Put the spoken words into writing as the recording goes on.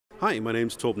Hi, my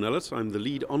name's Torben Ellis. I'm the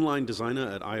lead online designer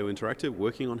at IO Interactive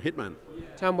working on Hitman.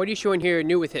 Tom, what are you showing here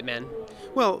new with Hitman?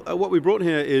 Well, what we brought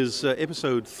here is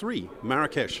episode 3,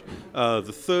 Marrakesh, the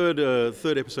third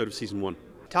episode of season 1.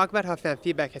 Talk about how fan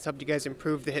feedback has helped you guys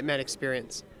improve the Hitman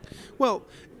experience. Well,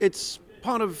 it's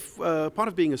part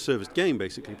of being a service game,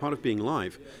 basically, part of being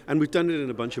live. And we've done it in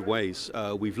a bunch of ways.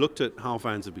 We've looked at how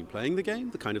fans have been playing the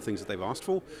game, the kind of things that they've asked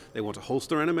for. They want a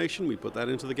holster animation, we put that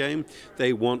into the game.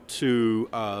 They want to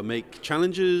make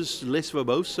challenges less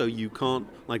verbose, so you can't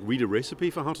read a recipe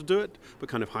for how to do it, but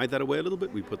kind of hide that away a little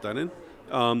bit. We put that in.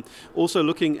 Also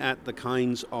looking at the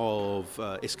kinds of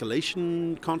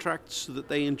escalation contracts that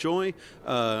they enjoy,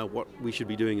 what we should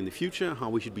be doing in the future,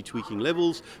 how we should be tweaking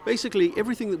levels, basically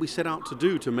everything that we set out to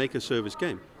do to make a service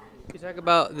game. Can you talk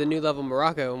about the new level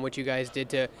Morocco and what you guys did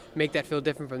to make that feel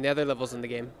different from the other levels in the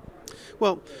game?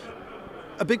 Well,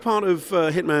 a big part of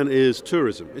Hitman is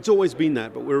tourism. It's always been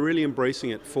that, but we're really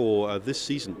embracing it for this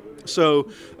season. So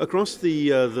across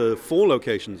the 4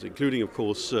 locations, including, of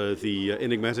course, the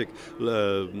enigmatic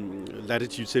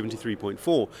latitude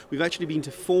 73.4, we've actually been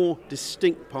to 4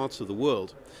 distinct parts of the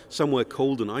world. Somewhere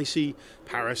cold and icy,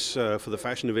 Paris for the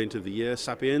fashion event of the year,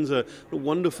 Sapienza, a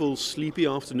wonderful sleepy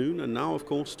afternoon, and now, of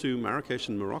course, to Marrakesh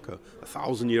in Morocco, a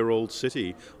 1,000-year-old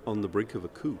city on the brink of a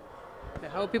coup.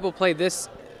 How will people play this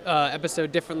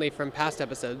episode differently from past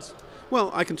episodes? Well,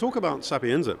 I can talk about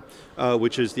Sapienza,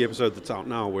 which is the episode that's out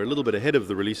now. We're a little bit ahead of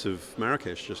the release of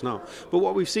Marrakesh just now. But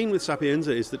what we've seen with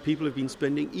Sapienza is that people have been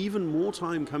spending even more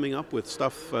time coming up with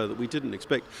stuff that we didn't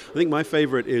expect. I think my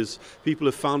favorite is people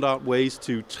have found out ways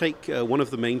to take one of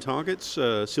the main targets,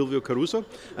 Silvio Caruso,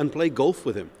 and play golf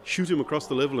with him, shoot him across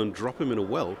the level and drop him in a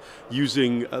well,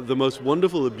 using the most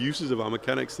wonderful abuses of our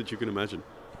mechanics that you can imagine.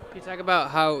 Can you talk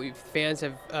about how fans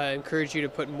have encouraged you to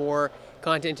put more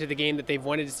content into the game that they've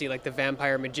wanted to see, like the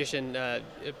Vampire Magician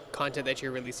content that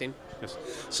you're releasing? Yes.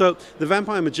 So the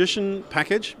Vampire Magician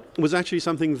package was actually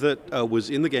something that was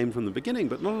in the game from the beginning,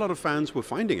 but not a lot of fans were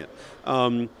finding it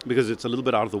because it's a little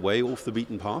bit out of the way, off the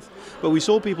beaten path. But we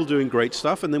saw people doing great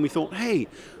stuff, and then we thought, hey,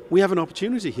 we have an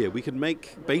opportunity here. We could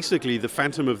make basically the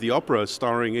Phantom of the Opera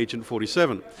starring Agent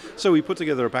 47. So we put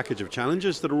together a package of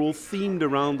challenges that are all themed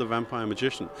around the Vampire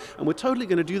Magician. And we're totally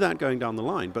going to do that going down the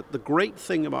line. But the great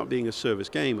thing about being a service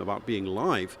game, about being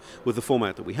live with the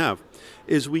format that we have,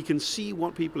 is we can see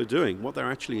what people are doing, what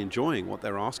they're actually enjoying, what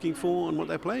they're asking for, and what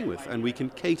they're playing with. And we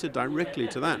can cater directly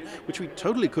to that, which we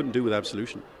totally couldn't do with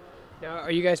Absolution. Now,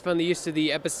 are you guys finally used to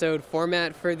the episode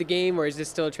format for the game, or is this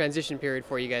still a transition period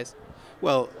for you guys?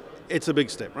 Well, it's a big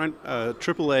step, right?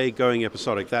 AAA going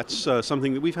episodic, that's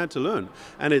something that we've had to learn.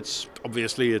 And it's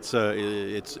obviously it's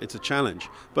a challenge.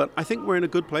 But I think we're in a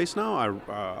good place now.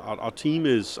 Our team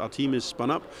is spun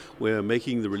up. We're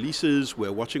making the releases.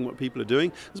 We're watching what people are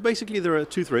doing. Because basically there are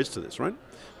 2 threads to this, right?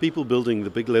 People building the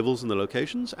big levels and the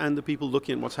locations, and the people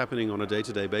looking at what's happening on a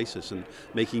day-to-day basis and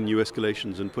making new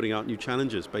escalations and putting out new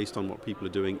challenges based on what people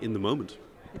are doing in the moment.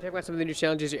 Can you talk about some of the new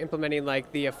challenges you're implementing, like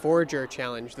the Forager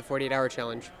challenge, the 48-hour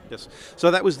challenge? Yes.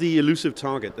 So that was the elusive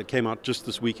target that came out just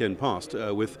this weekend past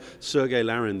with Sergei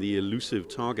Larin, the elusive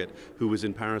target, who was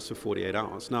in Paris for 48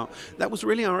 hours. Now, that was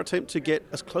really our attempt to get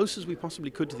as close as we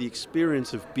possibly could to the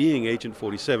experience of being Agent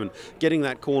 47, getting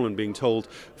that call and being told,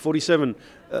 47,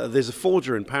 there's a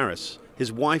forger in Paris. His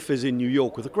wife is in New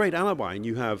York with a great alibi, and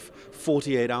you have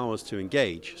 48 hours to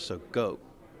engage, so go.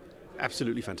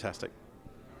 Absolutely fantastic.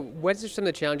 What are some of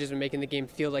the challenges in making the game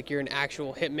feel like you're an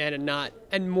actual Hitman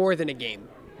and more than a game?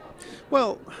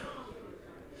 Well,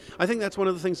 I think that's one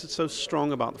of the things that's so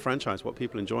strong about the franchise, what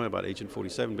people enjoy about Agent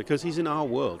 47, because he's in our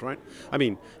world, right? I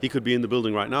mean, he could be in the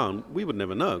building right now, and we would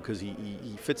never know, because he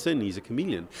fits in, he's a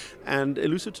chameleon. And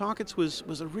Elusive Targets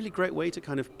was a really great way to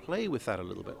kind of play with that a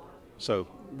little bit. So,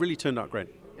 really turned out great.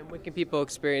 And when can people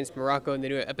experience Morocco in the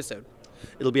new episode?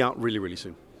 It'll be out really, really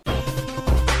soon.